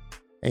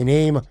 A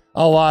name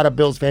a lot of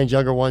Bills fans,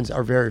 younger ones,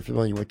 are very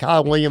familiar with.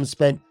 Kyle Williams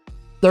spent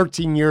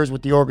 13 years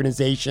with the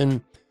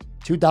organization,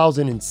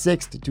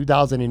 2006 to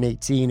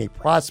 2018, a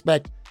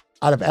prospect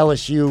out of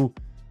LSU.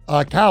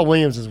 Kyle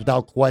Williams is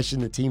without question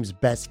the team's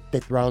best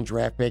 5th-round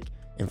draft pick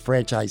in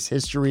franchise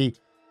history.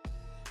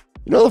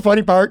 You know, the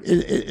funny part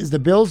is the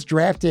Bills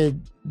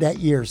drafted that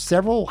year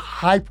several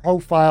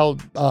high-profile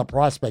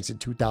prospects in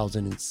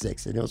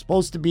 2006, and it was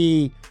supposed to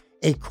be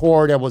a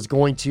core that was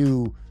going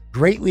to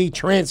greatly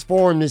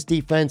transform this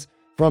defense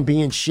from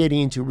being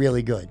shitty into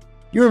really good.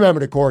 You remember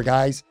the core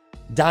guys.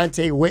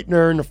 Dante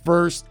Whitner in the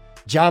 1st,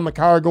 John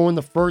McCargo in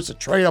the 1st, a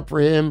trade up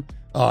for him,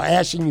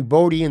 Ashton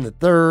Ubodi in the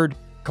 3rd,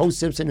 Co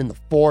Simpson in the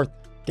 4th.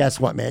 Guess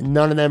what, man?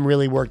 None of them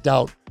really worked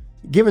out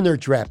given their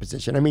draft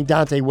position. I mean,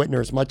 Dante Whitner,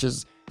 as much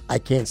as I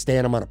can't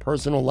stand him on a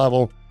personal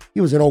level,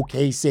 he was an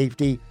okay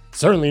safety.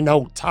 Certainly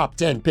no top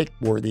 10 pick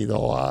worthy,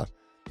 though,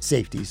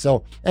 safety.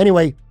 So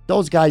anyway,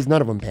 those guys,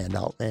 none of them panned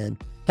out, man.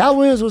 Kyle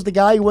Williams was the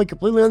guy who went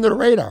completely under the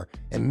radar.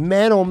 And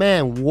man, oh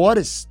man, what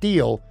a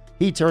steal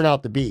he turned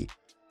out to be.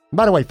 And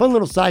by the way, fun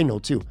little side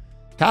note too.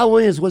 Kyle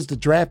Williams was the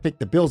draft pick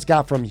the Bills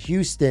got from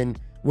Houston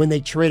when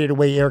they traded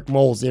away Eric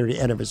Moulds near the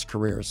end of his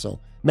career. So,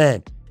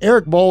 man,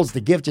 Eric Moulds,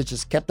 the gift that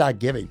just kept on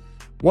giving.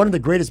 One of the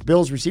greatest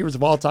Bills receivers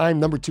of all time,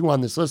 number 2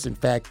 on this list, in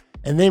fact.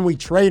 And then we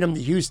trade him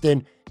to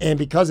Houston, and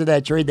because of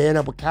that trade, they end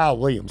up with Kyle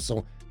Williams.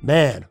 So,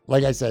 man,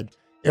 like I said,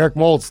 Eric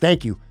Moulds,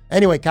 thank you.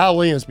 Anyway, Kyle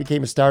Williams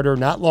became a starter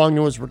not long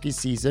into his rookie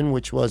season,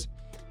 which was,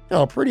 you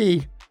know, a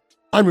pretty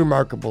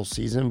unremarkable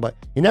season, but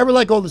he never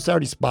let go of the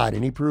starting spot,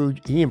 and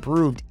he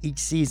improved each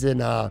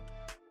season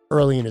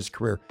early in his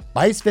career.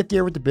 By his 5th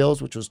year with the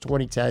Bills, which was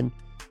 2010,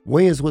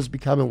 Williams was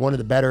becoming one of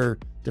the better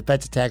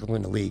defensive tackles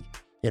in the league.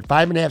 He had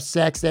 5.5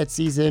 sacks that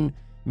season,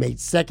 made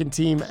 2nd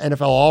team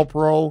NFL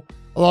All-Pro,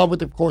 along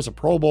with, of course, a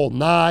Pro Bowl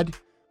nod.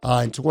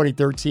 In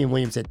 2013,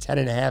 Williams had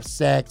 10.5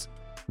 sacks,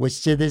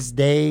 which to this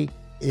day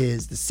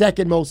is the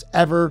 2nd most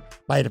ever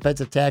by a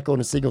defensive tackle in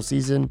a single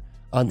season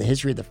on the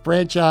history of the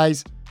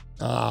franchise.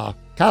 Kyle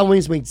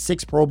Williams made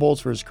 6 Pro Bowls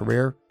for his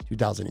career,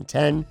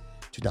 2010,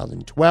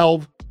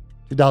 2012,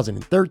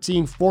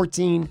 2013,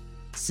 14,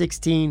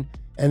 16,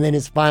 and then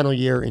his final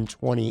year in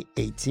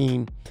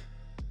 2018.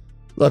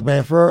 Look,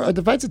 man, for a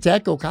defensive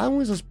tackle, Kyle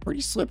Williams was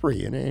pretty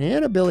slippery and he had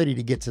an ability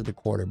to get to the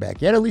quarterback.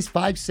 He had at least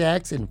 5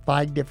 sacks in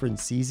 5 different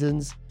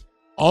seasons.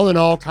 All in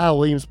all, Kyle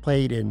Williams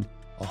played in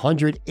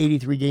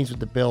 183 games with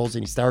the Bills,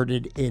 and he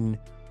started in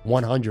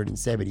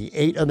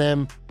 178 of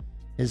them.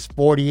 His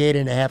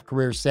 48.5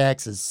 career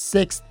sacks is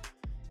 6th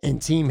in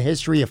team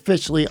history,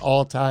 officially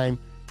all time.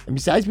 And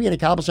besides being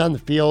accomplished on the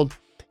field,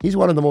 he's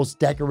one of the most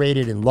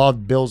decorated and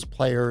loved Bills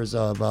players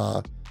of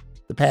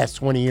the past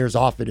 20 years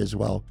off it as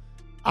well.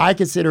 I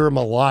consider him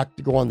a lock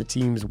to go on the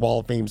team's Wall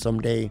of Fame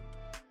someday.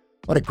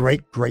 What a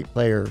great, great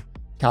player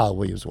Kyle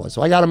Williams was.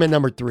 So I got him at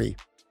number 3.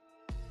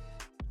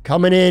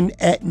 Coming in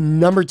at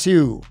number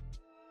 2,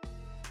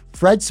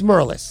 Fred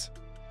Smerlas.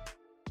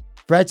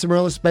 Fred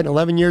Smerlas spent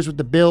 11 years with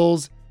the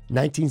Bills,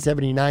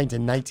 1979 to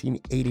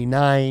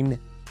 1989.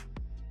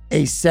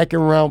 A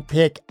second-round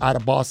pick out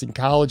of Boston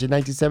College in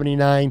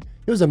 1979.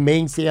 He was a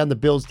mainstay on the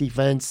Bills'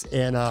 defense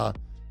and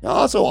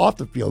also off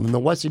the field in the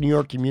Western New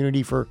York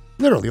community for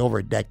literally over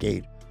a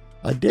decade.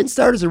 Didn't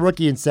start as a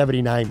rookie in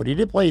 79, but he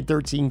did play in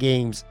 13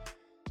 games.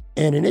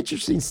 And an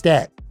interesting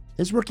stat,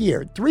 his rookie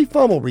year, 3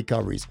 fumble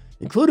recoveries,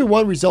 including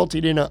one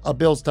resulting in a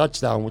Bills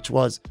touchdown, which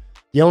was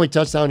the only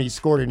touchdown he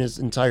scored in his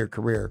entire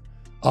career.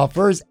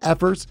 For his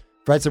efforts,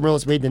 Fred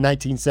Smerlas made the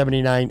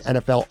 1979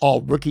 NFL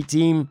All-Rookie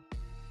team.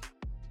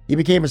 He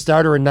became a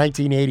starter in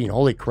 1980, and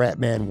holy crap,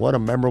 man, what a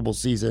memorable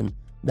season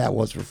that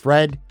was for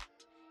Fred.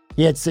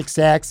 He had 6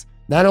 sacks.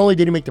 Not only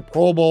did he make the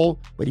Pro Bowl,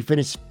 but he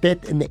finished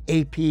 5th in the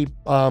AP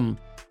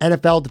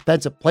NFL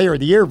Defensive Player of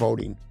the Year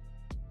voting.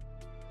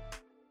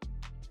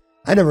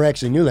 I never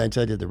actually knew that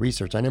until I did the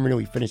research. I never knew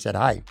he finished that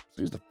high.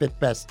 He was the 5th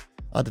best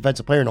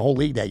defensive player in the whole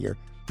league that year.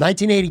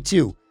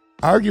 1982,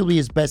 arguably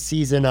his best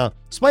season,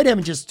 despite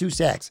having just 2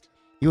 sacks.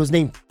 He was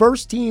named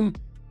first team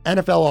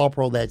NFL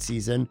All-Pro that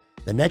season.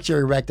 The next year,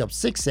 he racked up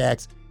 6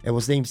 sacks and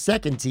was named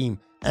second team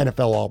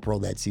NFL All-Pro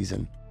that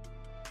season.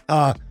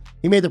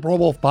 He made the Pro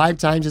Bowl 5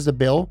 times as a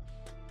Bill,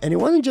 and he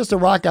wasn't just a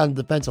rock on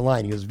the defensive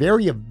line. He was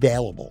very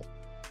available.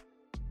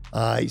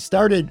 He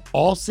started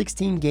all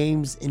 16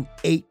 games in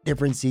 8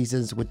 different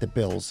seasons with the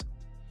Bills.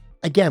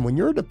 Again, when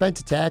you're a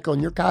defensive tackle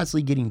and you're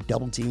constantly getting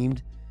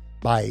double-teamed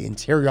by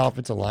interior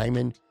offensive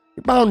linemen,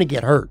 you're bound to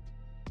get hurt.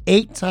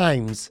 8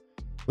 times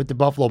with the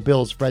Buffalo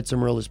Bills, Fred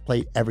Smerlas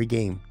played every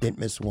game, didn't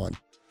miss one.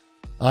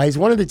 He's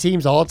one of the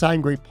team's all-time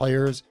great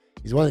players.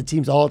 He's one of the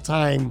team's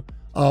all-time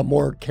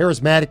more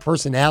charismatic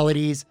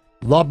personalities,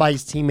 loved by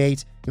his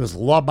teammates. He was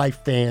loved by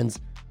fans.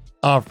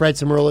 Fred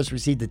Smerlas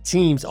received the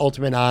team's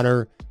ultimate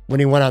honor when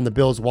he went on the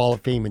Bills Wall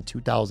of Fame in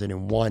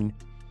 2001.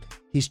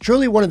 He's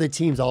truly one of the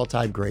team's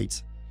all-time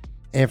greats.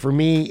 And for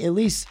me, at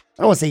least,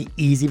 I don't want to say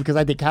easy because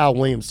I think Kyle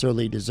Williams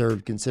certainly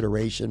deserved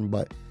consideration,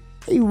 but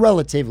a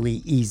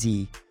relatively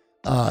easy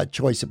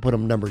choice to put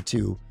him number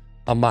 2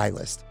 on my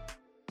list.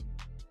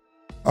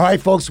 All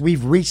right, folks,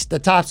 we've reached the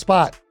top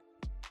spot,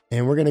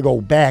 and we're going to go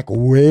back,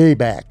 way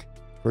back,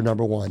 for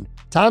number 1.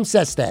 Tom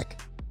Sestak,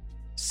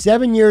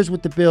 7 years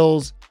with the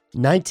Bills,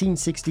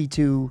 1962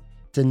 to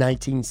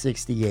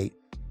 1968.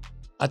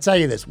 I'll tell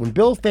you this, when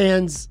Bill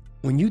fans,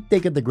 when you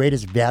think of the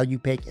greatest value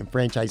pick in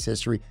franchise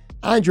history,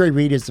 Andre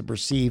Reed is the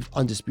perceived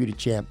undisputed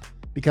champ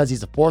because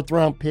he's a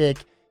 4th-round pick,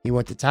 he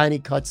went to Tiny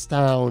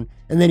Kutztown,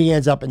 and then he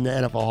ends up in the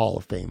NFL Hall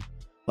of Fame.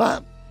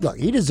 Well, look,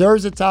 he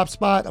deserves a top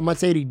spot. I'm not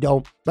saying he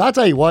don't, but I'll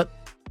tell you what,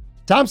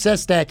 Tom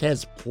Sestak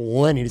has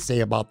plenty to say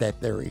about that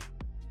theory.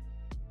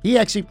 He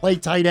actually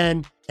played tight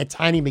end at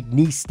Tiny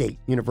McNeese State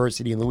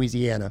University in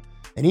Louisiana,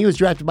 and he was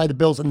drafted by the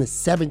Bills in the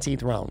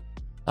 17th round.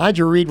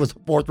 Andre Reed was a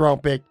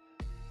 4th-round pick.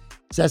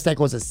 Sestak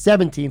was a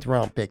 17th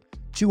round pick,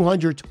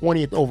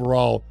 220th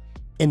overall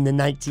in the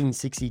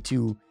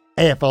 1962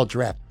 AFL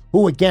draft,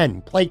 who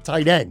again played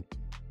tight end.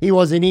 He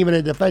wasn't even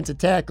a defensive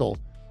tackle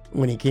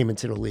when he came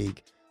into the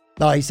league.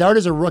 He started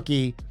as a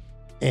rookie,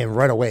 and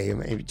right away,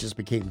 he just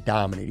became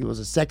dominant. He was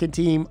a 2nd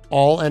team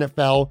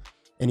All-NFL,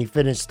 and he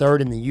finished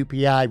 3rd in the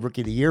UPI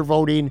Rookie of the Year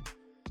voting.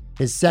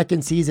 His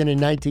 2nd season in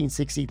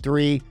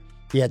 1963,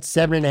 he had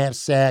 7.5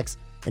 sacks,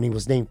 and he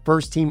was named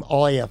first team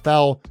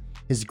All-AFL.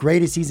 His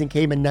greatest season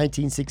came in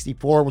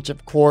 1964, which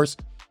of course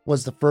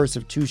was the first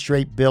of 2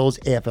 straight Bills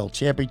AFL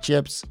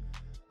championships.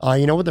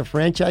 With a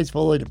franchise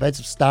full of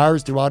defensive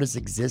stars throughout its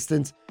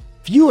existence,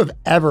 few have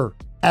ever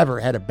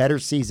had a better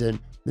season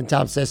than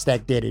Tom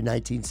Sestak did in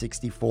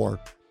 1964.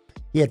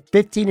 He had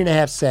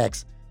 15.5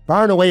 sacks,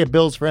 far and away a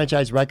Bills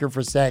franchise record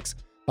for sacks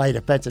by a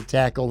defensive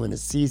tackle in a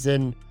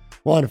season.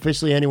 Well,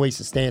 unofficially anyway,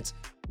 so stats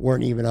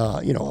weren't even,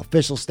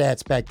 official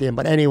stats back then.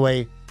 But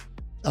anyway,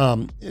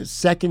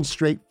 2nd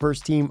straight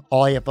first team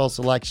All-AFL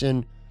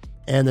selection.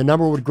 And the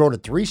number would grow to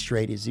 3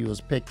 straight as he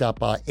was picked up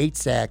 8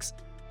 sacks.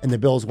 And the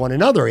Bills won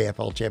another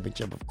AFL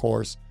championship, of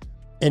course,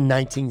 in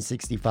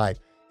 1965.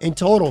 In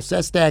total,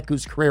 Sestak,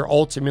 whose career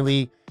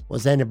ultimately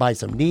was ended by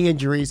some knee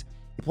injuries,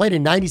 he played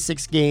in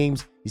 96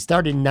 games. He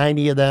started in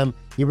 90 of them.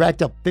 He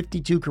racked up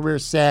 52 career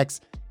sacks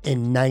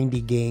in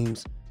 90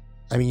 games.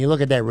 I mean, you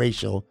look at that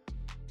ratio.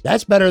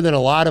 That's better than a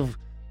lot of...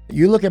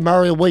 You look at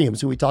Mario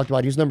Williams, who we talked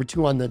about. He was number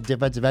 2 on the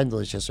defensive end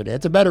list yesterday.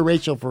 It's a better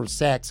ratio for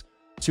sacks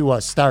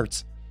to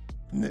starts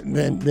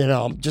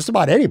than just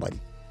about anybody.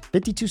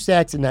 52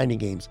 sacks in 90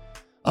 games.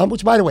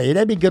 Which, by the way,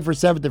 that'd be good for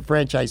 7th in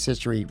franchise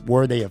history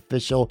were they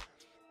official.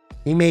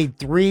 He made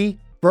 3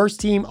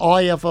 first-team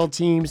All-AFL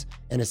teams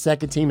and a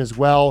 2nd team as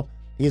well.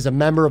 He is a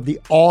member of the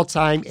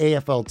all-time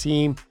AFL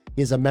team.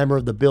 He is a member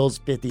of the Bills'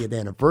 50th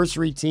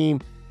anniversary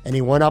team, and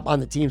he went up on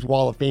the team's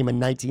Wall of Fame in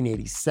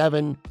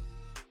 1987.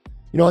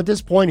 At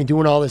this point in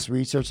doing all this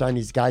research on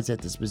these guys at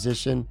this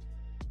position,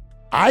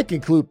 I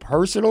conclude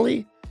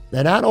personally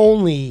that not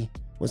only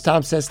was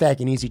Tom Sestak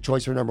an easy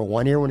choice for number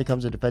 1 here when it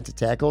comes to defensive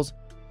tackles,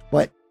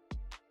 but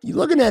You're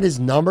looking at his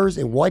numbers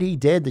and what he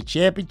did, the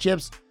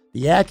championships,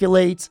 the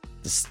accolades,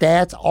 the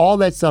stats, all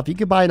that stuff. You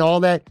combine all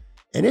that,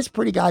 and it's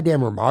pretty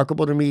goddamn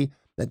remarkable to me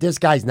that this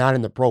guy's not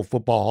in the Pro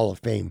Football Hall of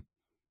Fame.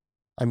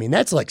 I mean,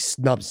 that's like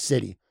snub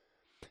city.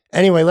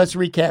 Anyway, let's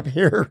recap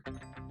here.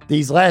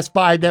 These last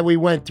 5 that we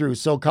went through.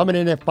 So coming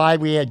in at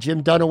 5, we had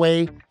Jim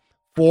Dunaway,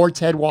 4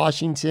 Ted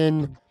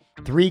Washington,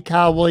 3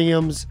 Kyle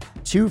Williams,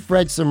 2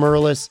 Fred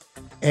Summerlis,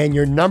 and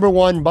your number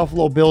 1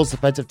 Buffalo Bills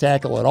defensive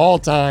tackle at all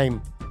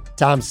time,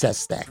 Tom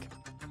Sestak.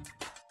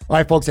 All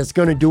right, folks, that's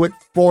going to do it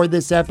for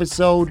this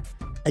episode.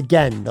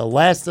 Again, the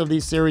last of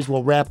these series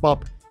will wrap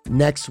up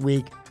next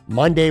week.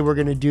 Monday, we're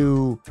going to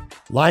do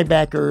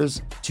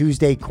linebackers,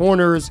 Tuesday,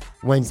 corners,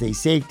 Wednesday,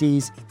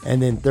 safeties,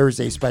 and then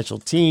Thursday, special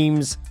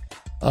teams.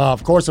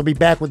 Of course, I'll be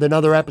back with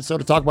another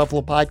episode of Talk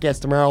Buffalo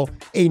Podcast tomorrow.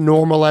 A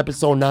normal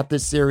episode, not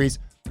this series.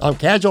 On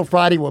Casual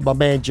Friday with my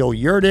man Joe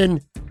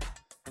Yerdon.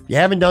 If you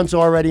haven't done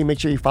so already, make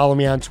sure you follow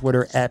me on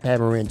Twitter at Pat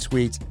Moran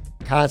Tweets.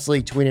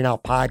 Constantly tweeting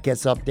out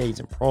podcast updates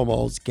and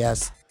promos,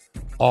 guests,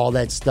 all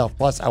that stuff.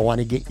 Plus, I want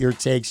to get your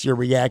takes, your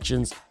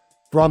reactions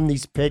from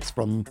these picks,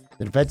 from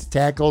the defensive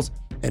tackles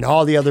and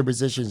all the other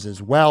positions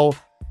as well.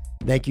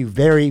 Thank you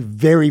very,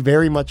 very,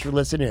 very much for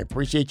listening. I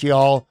appreciate you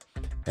all.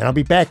 And I'll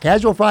be back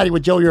Casual Friday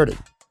with Joe Yerdon.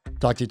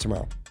 Talk to you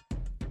tomorrow.